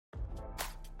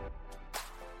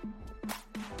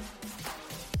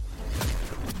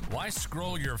Why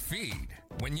scroll your feed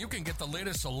when you can get the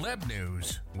latest celeb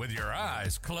news with your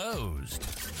eyes closed?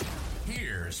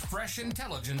 Here's fresh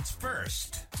intelligence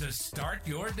first to start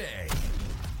your day.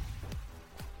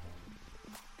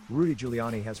 Rudy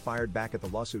Giuliani has fired back at the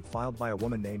lawsuit filed by a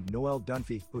woman named Noelle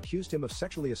Dunphy, who accused him of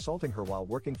sexually assaulting her while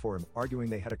working for him,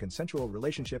 arguing they had a consensual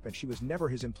relationship and she was never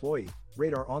his employee,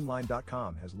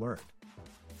 RadarOnline.com has learned.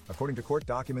 According to court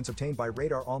documents obtained by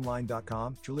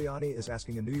RadarOnline.com, Giuliani is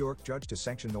asking a New York judge to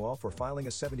sanction Noelle for filing a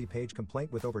 70-page complaint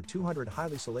with over 200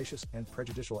 highly salacious and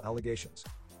prejudicial allegations.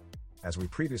 As we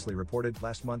previously reported,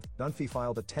 last month, Dunphy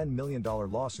filed a $10 million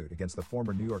lawsuit against the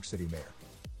former New York City mayor.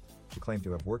 She claimed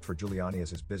to have worked for Giuliani as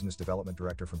his business development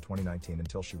director from 2019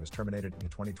 until she was terminated in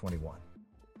 2021.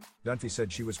 Dunphy said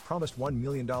she was promised $1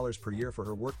 million per year for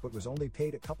her work but was only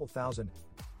paid a couple thousand.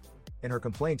 In her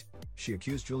complaint, she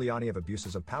accused Giuliani of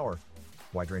abuses of power,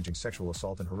 wide-ranging sexual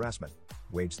assault and harassment,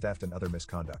 wage theft and other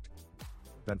misconduct.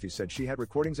 Dunphy said she had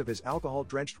recordings of his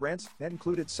alcohol-drenched rants that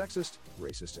included sexist,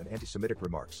 racist and anti-Semitic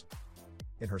remarks.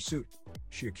 In her suit,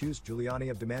 she accused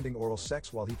Giuliani of demanding oral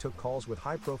sex while he took calls with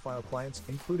high-profile clients,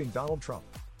 including Donald Trump.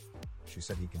 She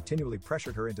said he continually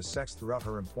pressured her into sex throughout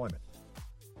her employment.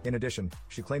 In addition,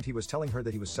 she claimed he was telling her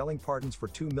that he was selling pardons for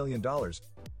 $2 million,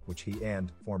 which he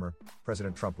and former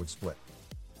President Trump would split.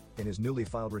 In his newly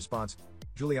filed response,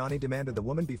 Giuliani demanded the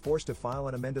woman be forced to file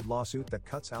an amended lawsuit that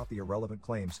cuts out the irrelevant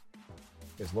claims.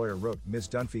 His lawyer wrote, Ms.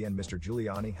 Dunphy and Mr.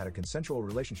 Giuliani had a consensual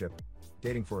relationship,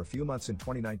 dating for a few months in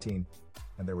 2019,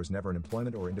 and there was never an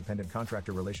employment or independent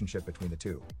contractor relationship between the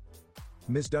two.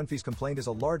 Ms. Dunphy's complaint is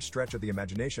a large stretch of the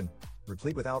imagination,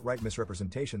 replete with outright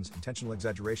misrepresentations, intentional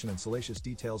exaggeration and salacious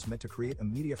details meant to create a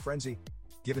media frenzy,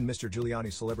 given Mr.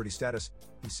 Giuliani's celebrity status,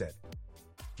 he said.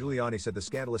 Giuliani said the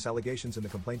scandalous allegations in the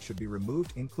complaint should be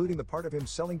removed, including the part of him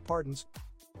selling pardons.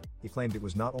 He claimed it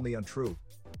was not only untrue,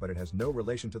 but it has no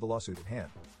relation to the lawsuit at hand.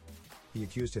 He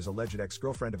accused his alleged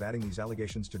ex-girlfriend of adding these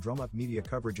allegations to drum up media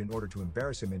coverage in order to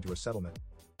embarrass him into a settlement.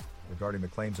 Regarding the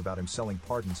claims about him selling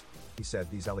pardons, he said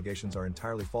these allegations are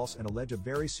entirely false and allege a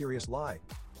very serious lie.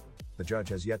 The judge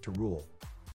has yet to rule.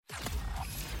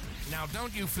 Now,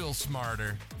 don't you feel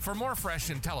smarter? For more fresh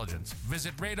intelligence,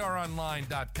 visit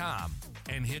RadarOnline.com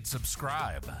and hit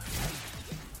subscribe.